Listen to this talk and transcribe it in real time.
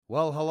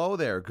Well, hello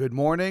there. Good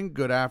morning,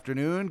 good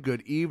afternoon,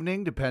 good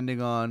evening,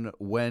 depending on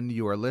when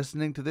you are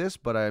listening to this,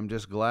 but I'm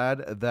just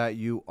glad that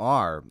you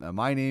are.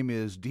 My name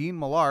is Dean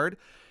Millard,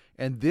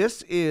 and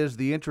this is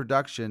the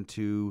introduction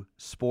to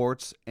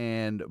Sports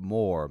and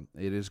More.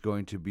 It is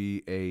going to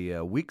be a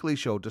weekly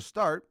show to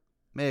start,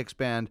 may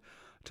expand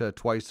to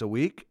twice a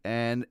week,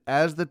 and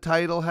as the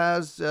title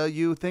has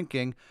you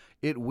thinking,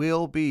 it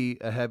will be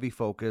a heavy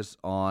focus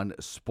on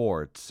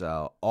sports,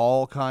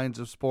 all kinds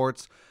of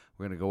sports.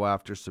 We're going to go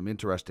after some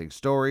interesting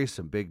stories,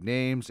 some big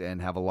names,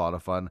 and have a lot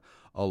of fun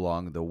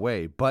along the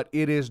way. But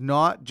it is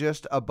not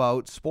just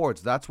about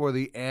sports. That's where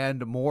the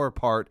and more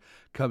part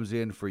comes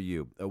in for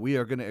you. We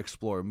are going to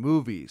explore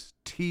movies,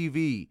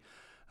 TV,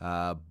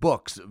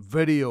 books,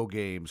 video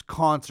games,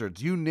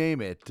 concerts, you name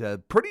it.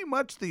 Pretty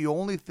much the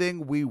only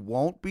thing we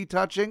won't be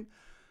touching,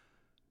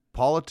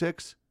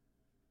 politics,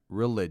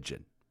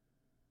 religion.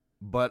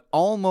 But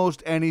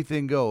almost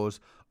anything goes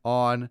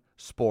on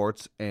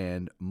Sports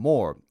and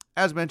More.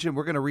 As mentioned,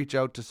 we're going to reach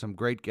out to some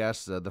great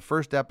guests. The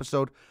first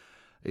episode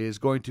is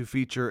going to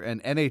feature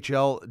an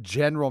NHL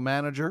general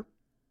manager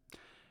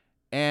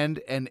and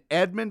an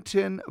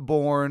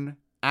Edmonton-born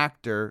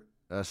actor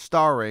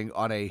starring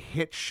on a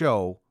hit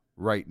show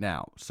right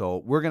now.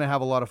 So we're going to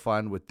have a lot of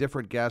fun with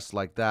different guests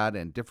like that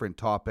and different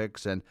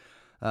topics. And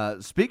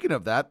speaking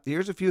of that,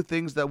 here's a few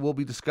things that we'll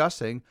be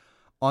discussing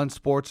on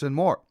Sports and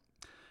More.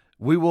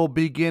 We will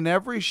begin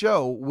every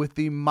show with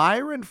the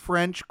Myron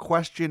French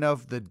question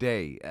of the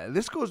day.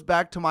 This goes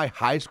back to my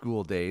high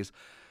school days.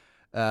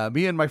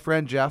 Me and my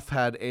friend Jeff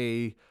had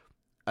a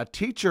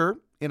teacher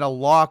in a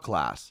law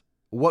class.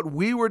 What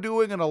we were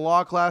doing in a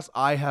law class,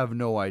 I have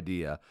no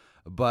idea.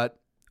 But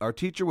our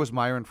teacher was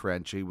Myron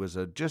French. He was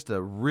just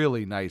a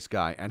really nice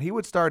guy. And he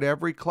would start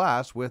every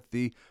class with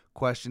the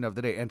question of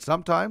the day. And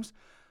sometimes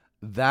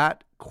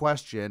that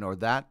question or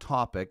that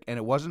topic, and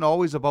it wasn't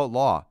always about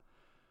law,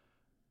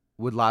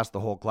 would last the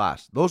whole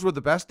class. Those were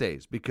the best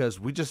days because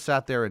we just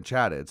sat there and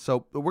chatted.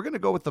 So we're going to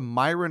go with the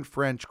Myron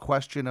French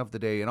question of the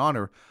day in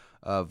honor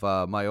of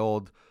my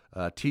old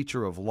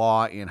teacher of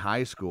law in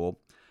high school.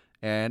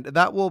 And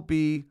that will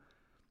be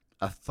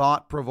a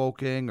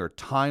thought-provoking or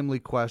timely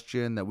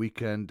question that we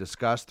can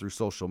discuss through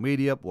social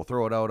media. We'll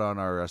throw it out on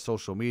our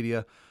social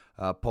media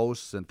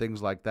posts and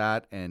things like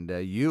that. And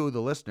you,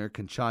 the listener,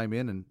 can chime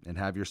in and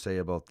have your say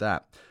about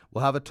that.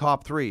 We'll have a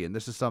top three, and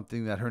this is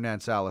something that Hernan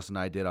Salas and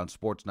I did on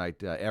Sports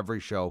Night every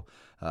show.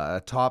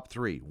 A top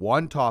three,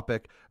 one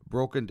topic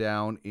broken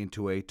down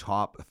into a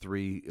top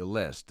three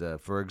list.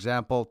 For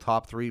example,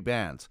 top three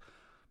bands.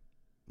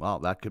 Well,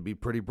 that could be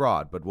pretty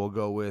broad, but we'll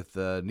go with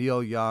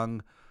Neil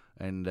Young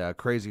and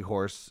Crazy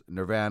Horse,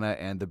 Nirvana,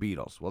 and the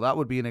Beatles. Well, that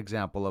would be an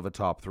example of a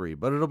top three,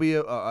 but it'll be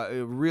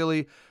a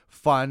really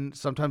fun,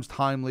 sometimes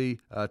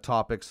timely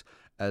topics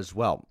as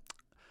well.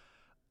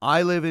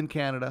 I live in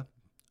Canada.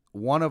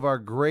 One of our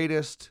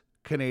greatest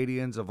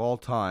Canadians of all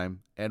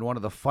time and one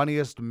of the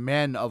funniest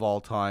men of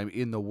all time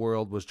in the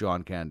world was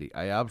John Candy.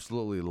 I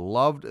absolutely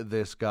loved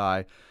this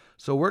guy.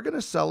 So we're going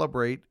to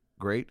celebrate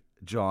great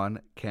John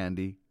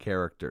Candy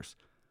characters.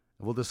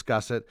 We'll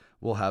discuss it.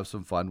 We'll have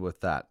some fun with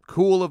that.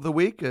 Cool of the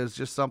week is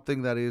just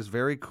something that is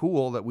very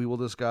cool that we will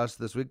discuss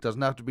this week.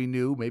 Doesn't have to be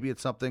new. Maybe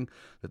it's something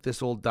that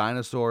this old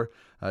dinosaur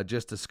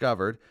just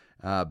discovered.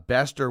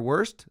 Best or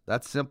worst?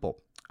 That's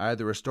simple.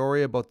 Either a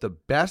story about the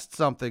best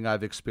something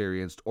I've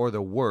experienced or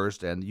the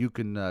worst, and you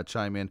can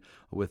chime in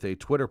with a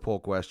Twitter poll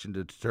question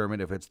to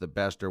determine if it's the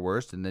best or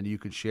worst, and then you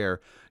can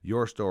share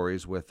your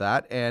stories with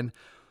that. And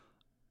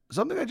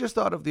something I just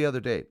thought of the other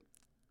day,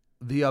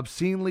 the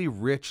obscenely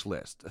rich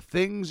list,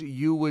 things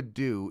you would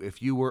do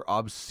if you were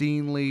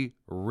obscenely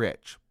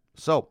rich.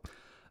 So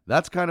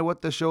that's kind of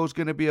what the show's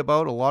going to be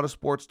about, a lot of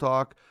sports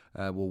talk.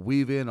 We'll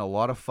weave in a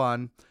lot of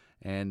fun.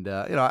 And,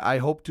 I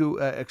hope to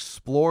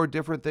explore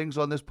different things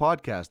on this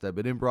podcast. I've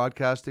been in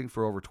broadcasting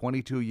for over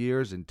 22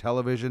 years in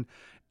television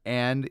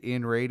and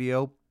in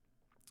radio.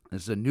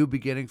 This is a new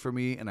beginning for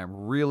me, and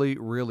I'm really,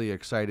 really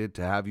excited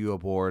to have you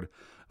aboard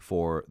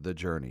for the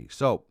journey.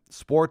 So,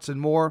 Sports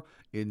and More,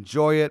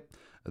 enjoy it.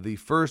 The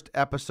first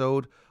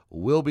episode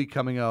will be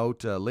coming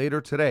out later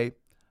today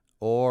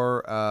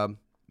or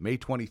May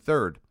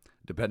 23rd,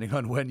 depending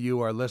on when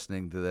you are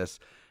listening to this.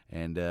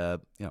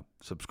 And,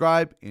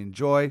 subscribe,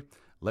 enjoy.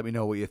 Let me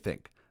know what you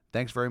think.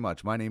 Thanks very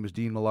much. My name is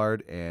Dean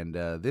Millard, and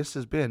this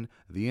has been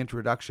the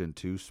introduction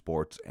to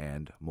Sports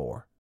and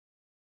More.